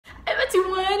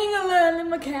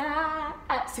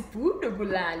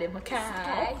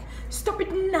Stop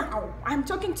it now. I'm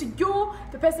talking to you,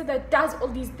 the person that does all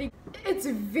these things. It's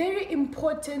very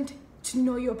important to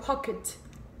know your pocket.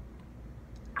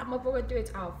 I'm about to do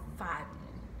it out fine.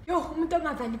 Yo, umuntu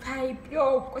ongavali pipe.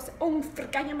 Yo, because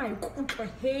ongifrikanya mayikutlo.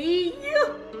 Hey.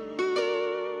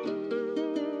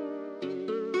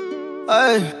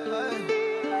 Hey.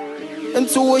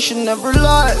 Intuition never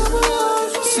lied.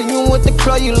 See you with the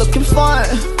club, you looking fine.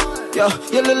 Yeah,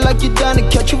 you look like you're down to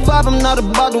catch a vibe. I'm not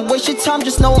about to waste your time,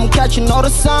 just know I'm catching all the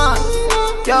signs.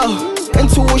 Yeah,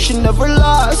 intuition never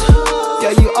lies.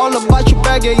 Yeah, you all about your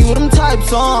bag, yeah, you them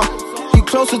types, you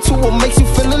closer to what makes you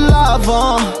feel alive,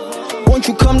 Won't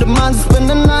you come to mine and spend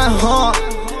the night,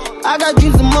 I got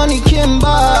dreams and money can't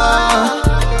buy.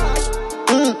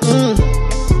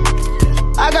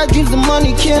 I got dreams and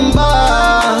money can't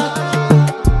buy.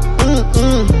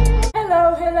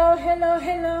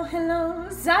 Hello,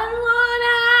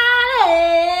 Sanibonani.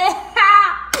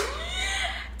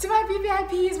 To my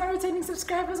VVIPs, my returning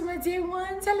subscribers, my day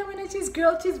ones, hello, when I choose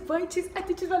girl, choose boy, choose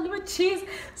auntie, choose Maluma, choose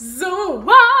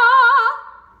Zoa.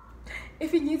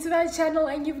 If you're new to my channel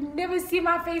and you've never seen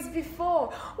my face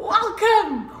before,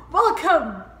 welcome.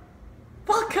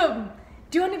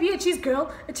 Do you want to be a cheese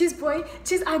girl, a cheese boy,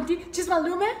 cheese auntie, cheese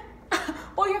Maluma?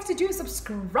 All you have to do is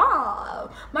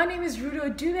subscribe. My name is Rudo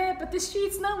Dube, but the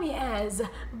streets know me as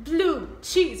Blue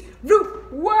Cheese Roof.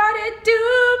 What it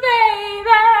do, baby?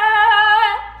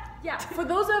 Yeah, for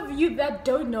those of you that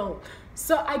don't know,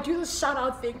 so I do this shout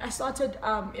out thing. I started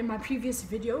in my previous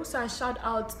video, so I shout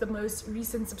out the most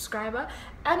recent subscriber,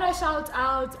 and I shout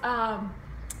out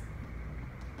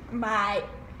my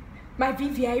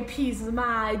VVIPs,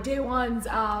 my day ones.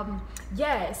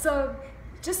 Yeah, so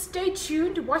just stay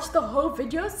tuned, watch the whole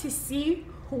video to see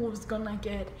who's gonna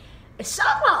get a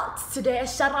shout out today.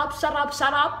 Shut up. So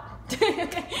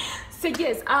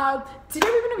yes, today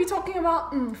we're gonna be talking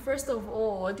about first of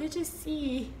all, did you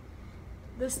see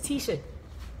this t-shirt?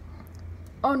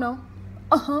 Oh no.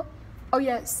 Oh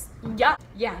yes. Yeah,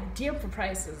 DM for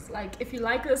prices. Like, if you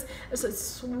like this, it's a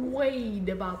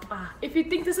suede baba. If you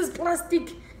think this is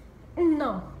plastic,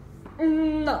 no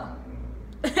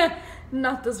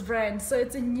not this brand. So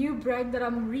it's a new brand that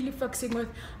I'm really focusing with.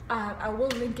 I will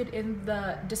link it in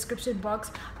the description box.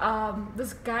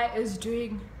 This guy is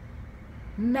doing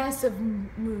massive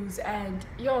moves, and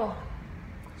yo,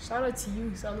 shout out to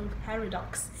you, Salute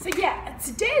Paradox. So yeah,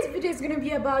 today's video is gonna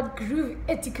be about groove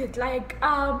etiquette. Like,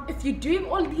 if you're doing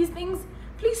all these things,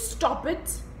 please stop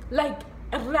it. Like,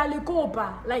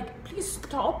 please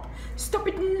stop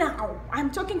it now. I'm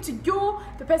talking to you,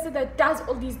 the person that does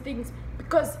all these things,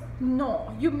 because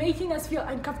no, you're making us feel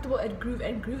uncomfortable at Groove,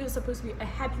 and Groove is supposed to be a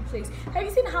happy place. Have you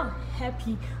seen how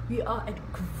happy we are at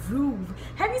Groove?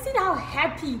 Have you seen how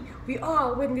happy we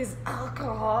are when there's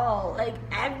alcohol? Like,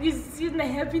 have you seen the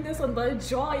happiness and the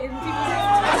joy in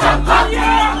people's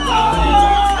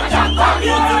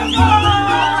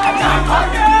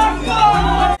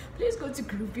Please go to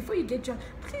Groove before you get drunk.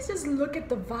 Please just look at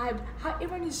the vibe, how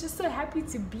everyone is just so happy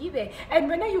to be there. And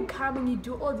when you come and you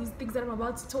do all these things that I'm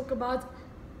about to talk about,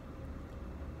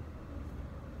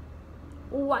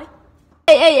 why?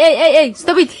 Hey,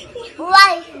 stop it.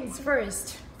 Why?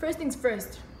 First things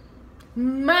first.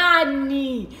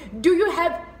 Money. Do you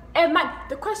have a money?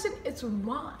 The question is,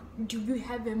 why do you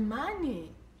have a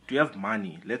money? Do you have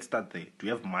money? Let's start there. Do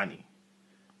you have money?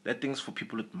 Let things for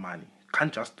people with money.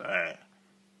 Can't just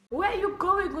Where are you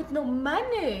going with no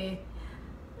money?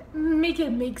 Make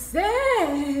it make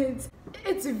sense.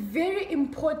 It's very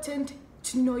important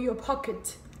to know your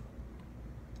pocket.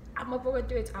 I'm about to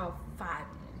do it out fine.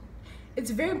 It's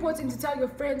very important to tell your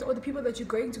friends or the people that you're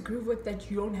going to Groove with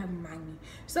that you don't have money.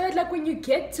 So that, like, when you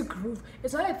get to Groove,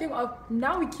 it's not a thing of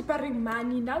now we keep having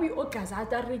money, now we all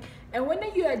gazatering, and when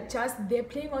you are just there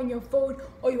playing on your phone,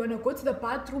 or you want to go to the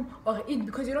bathroom or eat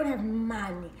because you don't have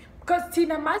money. Because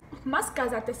Tina must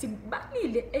gazata si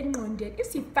balile engqondeni. If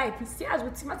si 5, siyazi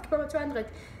ukuthi must keep 200.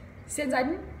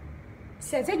 Senzani?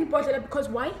 Senzeni bottle, because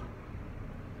why?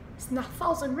 It's not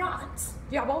 1,000 rands.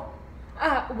 Yabo?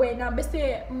 Wena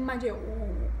bese manje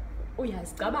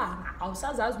uyazicabanga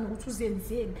awusazazi nokuthi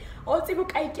uzenzeni. Awuthi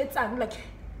ukayiketsana, like,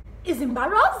 it's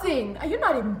embarrassing. Are you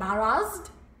not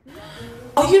embarrassed?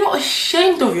 Are you not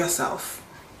ashamed of yourself?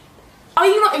 Are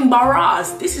you not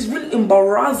embarrassed? This is really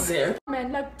embarrassing.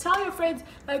 Man, like, tell your friends,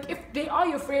 like, if they are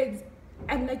your friends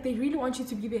and like they really want you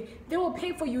to be there, they will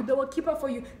pay for you, they will keep up for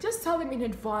you. Just tell them in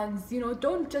advance, you know.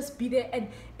 Don't just be there and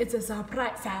it's a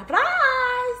surprise.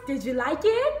 Did you like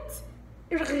it?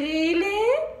 Really?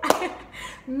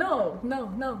 No.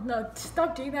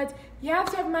 Stop doing that. You have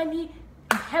to have money.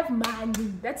 You have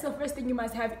money. That's the first thing you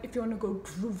must have if you want to go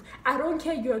groove. I don't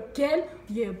care, you're a girl,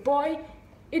 you're a boy,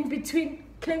 in between,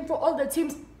 playing for all the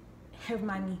teams, have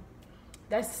money.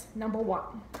 That's number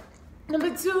one.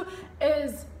 Number two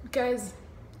is, guys,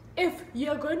 if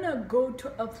you're gonna go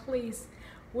to a place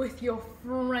with your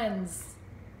friends,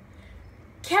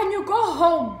 can you go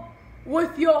home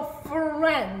with your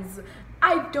friends?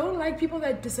 I don't like people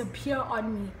that disappear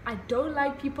on me. I don't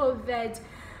like people that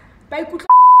I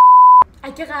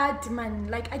can't, man.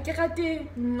 Like, I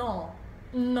can't. No.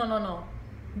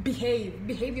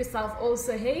 Behave yourself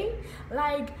also, hey?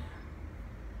 Like,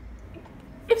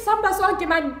 if somebody saw a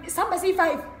man, somebody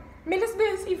C5, let's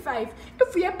be C5.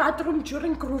 If we have bathroom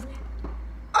during groove,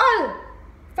 all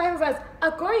 5 of us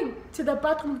are going to the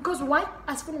bathroom because why?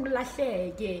 As for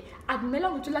lahle,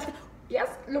 admela to lahle. Yes,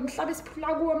 lom sabe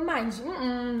siphula kuwo manje.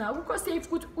 Now we go safe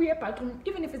good uye bathroom,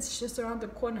 even if it's just around the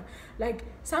corner. Like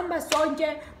samba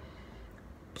sonke,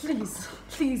 please,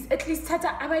 at least tata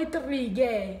abayi-3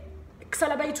 ke.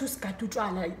 Kusala bayi-2 sigada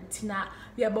utshwala thina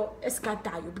yabo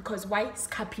esigadayo, because why?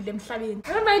 Sikhaphile emhlabeni.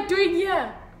 What am I doing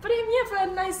here? But I'm here for a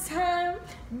nice time,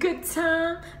 good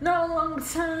time, not a long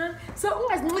time. So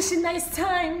ungazinxishi nice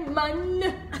time, man.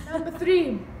 Number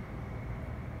 3.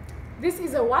 This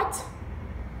is a what?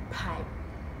 Pipe.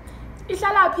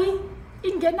 Ihlalaphi,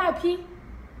 ingenaphi,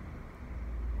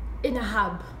 in a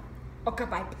hub. Okay,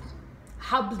 pipe.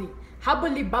 Hubbly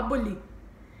bubbly.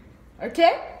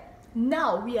 Okay?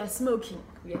 Now we are smoking.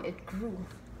 We are at groove.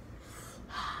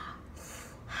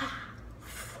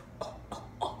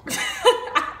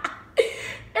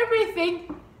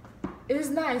 Everything is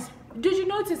nice. Did you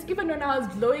notice even when I was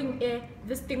blowing air,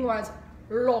 this thing was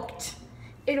locked?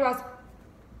 It was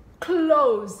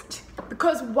closed.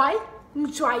 Because why?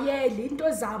 If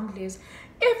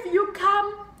you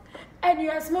come and you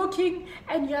are smoking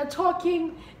and you are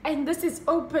talking and this is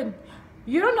open,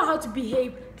 you don't know how to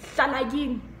behave.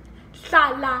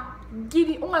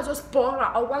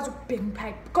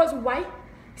 Because why?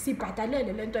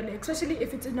 Especially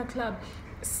if it's in a club.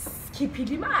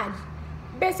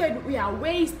 We are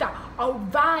waster or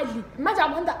valley. Imagine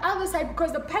I'm on the other side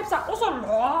because the pipes are also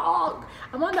long.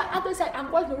 I'm on the other side. I'm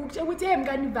going to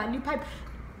valley pipe.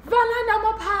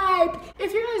 Valana pipe.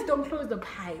 If you guys don't close the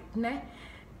pipe, ne?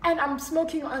 And I'm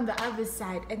smoking on the other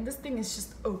side, and this thing is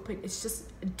just open. It's just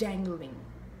dangling.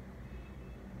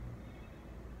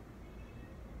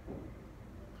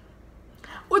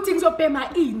 Things up in my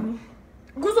in.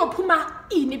 Guzo puma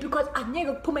in because I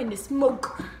never put in the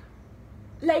smoke.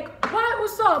 Like, why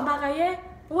also, Magaye?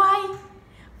 Why?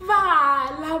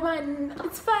 Vala, man.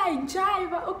 It's fine,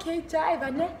 jive. Okay,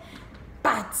 jive, ne?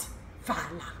 But,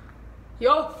 Vala.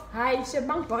 Yo, hi,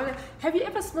 Shebang. Have you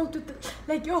ever smoked with the,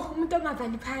 like, yo, Mutanga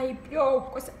Valley pipe? Yo,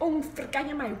 because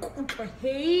frikanya my kuka.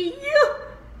 Hey,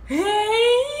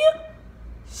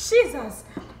 Jesus.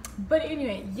 But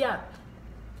anyway, yeah.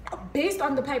 Based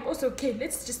on the pipe, also, okay,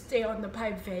 let's just stay on the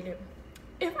pipe value.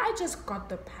 If I just got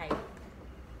the pipe,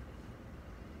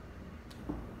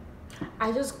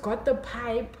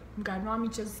 Ganwami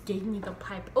just gave me the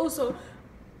pipe. Also,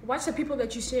 watch the people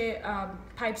that you share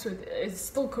pipes with. It's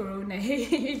still Corona.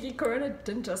 Corona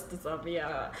didn't just deserve me.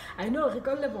 I know, I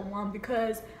got level 1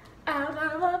 because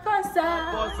level 1.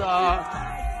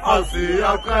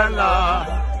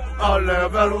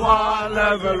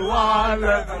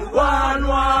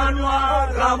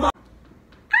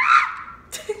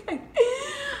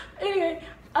 Anyway,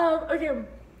 okay,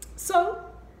 so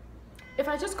if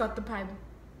I just got the pipe,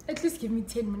 at least give me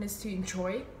 10 minutes to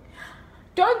enjoy.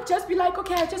 Don't just be like,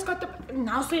 okay, I just got the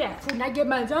now, so yeah, I get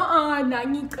my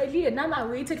now I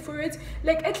waited for it.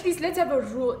 Like, at least let's have a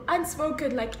rule,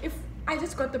 unspoken. Like, if I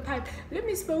just got the pipe, let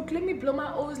me smoke, let me blow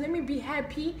my O's, let me be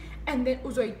happy, and then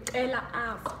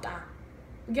after.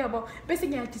 Yeah, but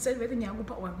basically I decide whether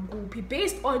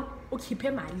based on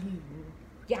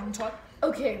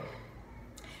okay.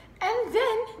 And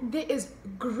then there is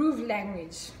groove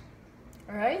language.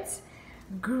 Alright?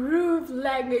 Groove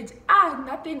language.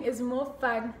 Nothing is more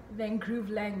fun than groove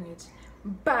language.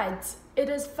 But it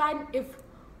is fun if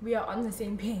we are on the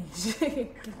same page.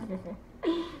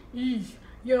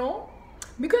 You know?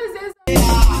 Because there's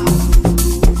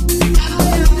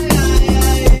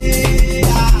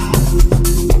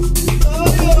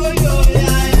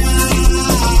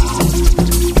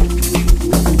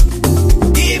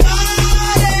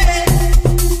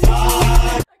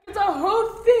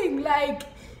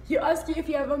you ask you if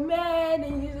you have a man,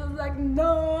 and he's just like,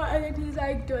 no, and then he's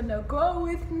like, do you wanna go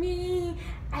with me?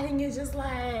 I think it's just like,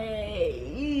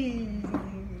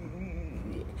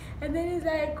 and then he's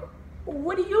like,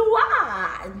 what do you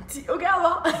want? Okay,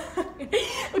 well,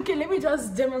 okay, let me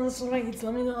just demonstrate.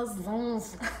 Let me just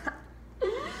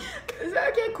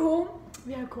okay, cool.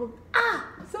 Yeah, cool.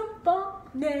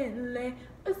 Sanibonani.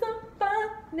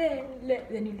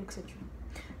 Then he looks at you.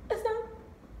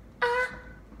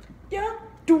 Yeah.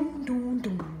 Doom, doom,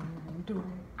 doom, doom.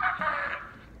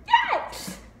 Yeah.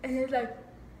 And he's like,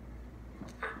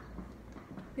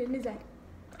 then he's like,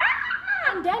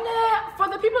 and then for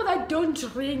the people that don't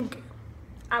drink,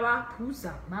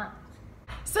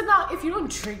 so now if you don't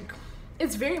drink,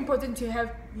 it's very important to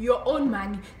have your own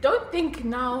money. Don't think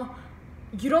now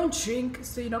you don't drink,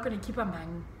 so you're not going to keep a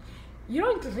money. You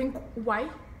don't drink, why?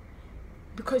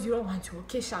 Because you don't want to.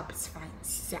 Okay, sharp, it's fine.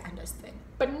 I understand.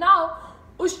 But now,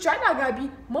 Ushana Gabi,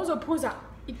 Mozopoza,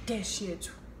 it dash yet.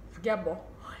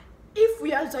 If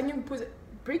we are trying to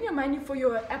bring your money for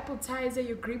your appetizer,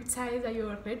 your grape tizer,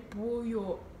 your Red Bull,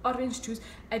 your orange juice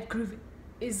at Groove,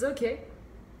 is okay.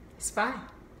 It's fine.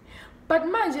 But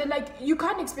manje, like, you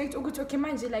can't expect okay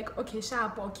manje, like, okay,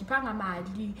 sharp or kipanga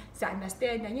mali, I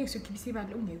understand, and you keep seeing my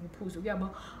long pose, or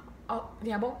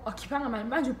kipanga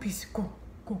manje, peace, go.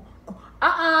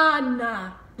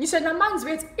 Nah. You said a man's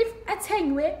wait, if I tell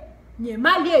you, near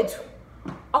my late.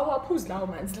 Our pose loud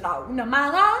man's loud.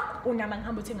 Namara, or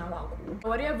Namanhambuting our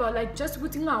whatever, like just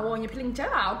putting our on your playing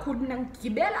chara, couldn't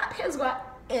keep Peswa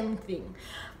anything.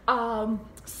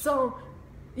 So,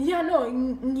 yeah, no,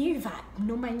 neither,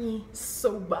 no money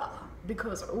sober.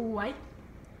 Because, why?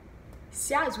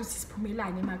 Siaz with his Pumela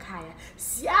in Makaya.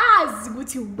 Siaz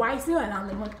with you wise around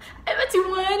the Mac. Everything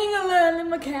warning around the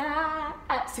Maca.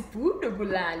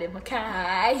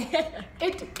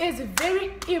 It is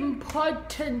very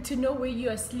important to know where you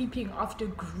are sleeping after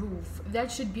Groove.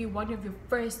 That should be one of your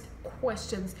first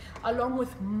questions, along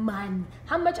with money.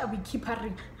 How much are we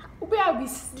keeping? Where are we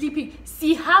sleeping?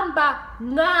 Sihamba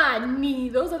nani.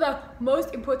 Those are the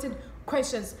most important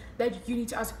questions that you need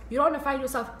to ask. You don't want to find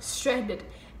yourself stranded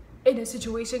in a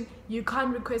situation you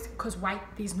can't request because why?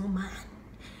 There's no man.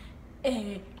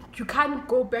 You can't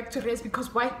go back to rest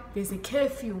because why? There's a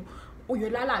curfew. Or you're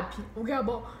lalapi.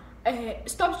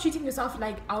 Stop treating yourself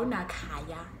like auna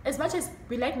kaya. As much as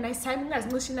we like nice time, as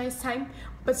much nice time,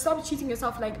 but stop treating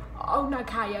yourself like auna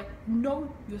kaya. Know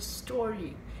your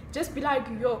story. Just be like,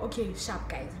 yo, okay, sharp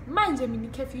guys. Manje mini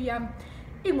curfew yam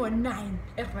in 9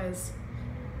 hours.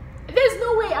 There's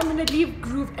no way I'm gonna leave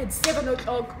Groove at 7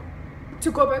 o'clock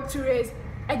to go back to rest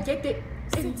and get the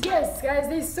yes, guys,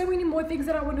 there's so many more things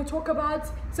that I want to talk about,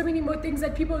 so many more things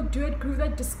that people do at Groove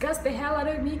that disgust the hell out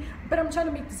of me, but I'm trying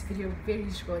to make this video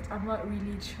very short. I'm not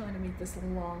really trying to make this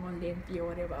long or lengthy or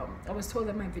whatever. I was told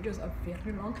that my videos are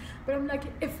very long, but I'm like,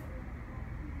 if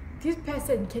this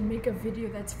person can make a video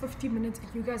that's 50 minutes and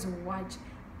you guys watch,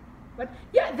 but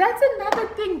yeah, that's another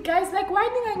thing, guys. Like, why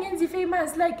didn't I get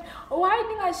famous? Like, why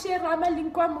didn't I share Rama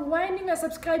Linkwam? Why didn't I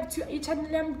subscribe to each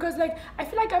channel? Because like, I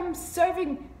feel like I'm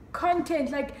serving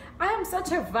content. Like, I am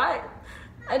such a vibe,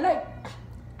 and like,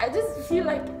 I just feel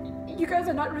like you guys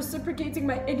are not reciprocating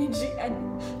my energy,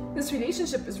 and this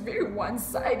relationship is very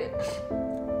one-sided.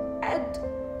 And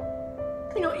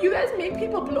you know, you guys make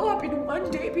people blow up in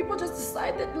one day. People just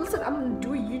decide that, listen, I'm gonna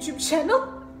do a YouTube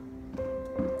channel.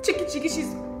 Chiki,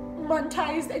 she's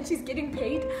monetized and she's getting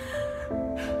paid.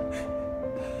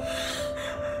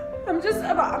 I'm just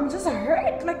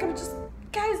hurt. Like, I'm just,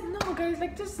 guys, no, guys,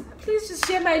 like, just please just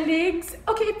share my links.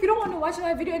 Okay, if you don't want to watch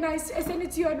my video and I send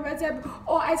it to you on WhatsApp,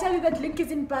 or I tell you that link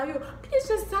is in bio, please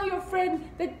just tell your friend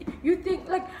that you think,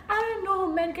 like, I don't know,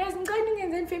 man, guys, I'm going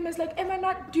and then famous. Like,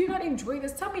 do you not enjoy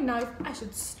this? Tell me now if I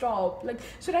should stop. Like,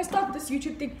 should I stop this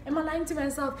YouTube thing? Am I lying to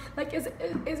myself? Like, is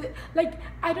it like,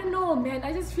 I don't know, man.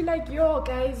 I just feel like, yo,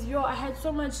 guys, I had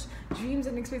so much dreams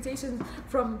and expectations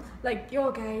from, like, yo,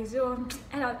 guys, and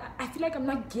I feel like I'm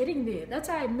not getting there. That's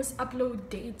why I miss upload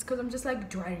dates, because I'm just like,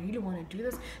 do I really want to do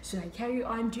this? Should I carry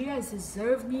on? Do you guys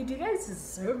deserve me? Do you guys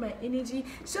deserve my energy?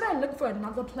 Should I look for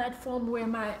another platform where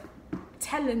my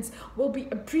talents will be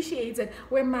appreciated,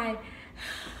 where my,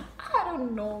 I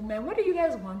don't know, man, what do you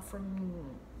guys want from me?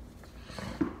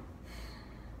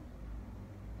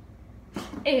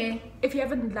 If you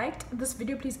haven't liked this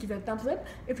video, please give it a thumbs up.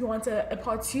 If you want a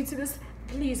part 2 to this,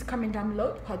 please comment down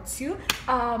below, part 2.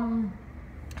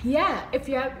 Yeah,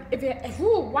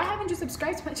 why haven't you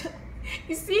subscribed to my channel?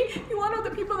 You see, you're one of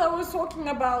the people that I was talking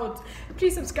about.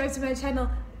 Please subscribe to my channel.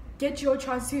 Get your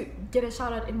chance to get a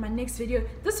shout out in my next video.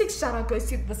 This week's shout out goes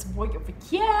to this boy over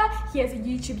here. He has a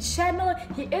YouTube channel.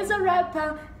 He is a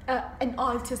rapper, an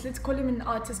artist. Let's call him an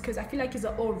artist because I feel like he's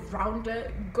an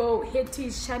all-rounder. Go head to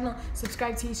his channel,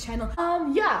 subscribe to his channel.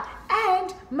 Yeah,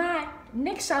 and my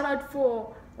next shout out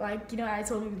for, like, you know, I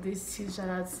told you these 2 shout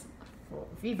outs for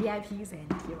VVIPs and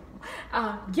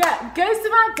yeah, goes to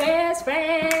my best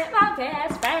friend,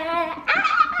 best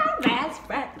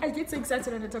friend. I get so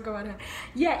excited when I talk about her.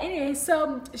 Yeah, anyway,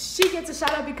 so she gets a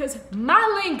shout out because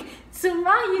my link to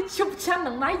my YouTube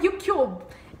channel, my YouTube,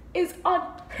 is on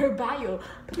her bio.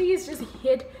 Please just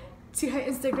head to her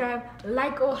Instagram,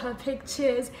 like all her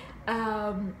pictures.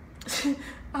 I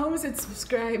almost said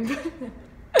subscribe.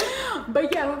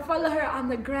 But yeah, follow her on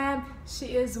the gram.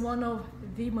 She is one of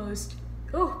the most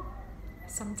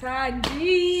sometimes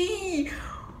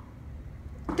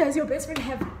does your best friend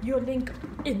have your link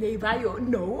in their bio?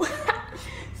 No.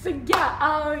 So yeah,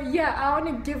 I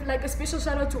want to give like a special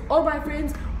shout out to all my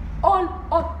friends, all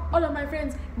of my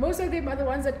friends. Most of them are the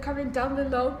ones that comment down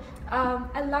below.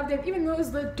 I love them, even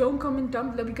those that don't comment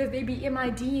down below, because they be in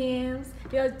my DMs.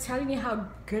 They're telling me how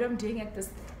good I'm doing at this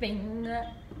thing.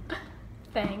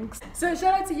 Thanks. So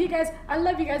shout out to you guys. I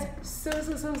love you guys so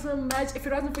much. If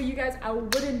it wasn't for you guys, I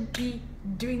wouldn't be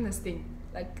doing this thing.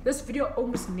 Like, this video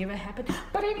almost never happened.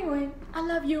 But anyway, I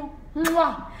love you.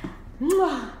 Mwah.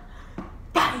 Mwah.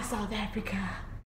 Bye, South Africa.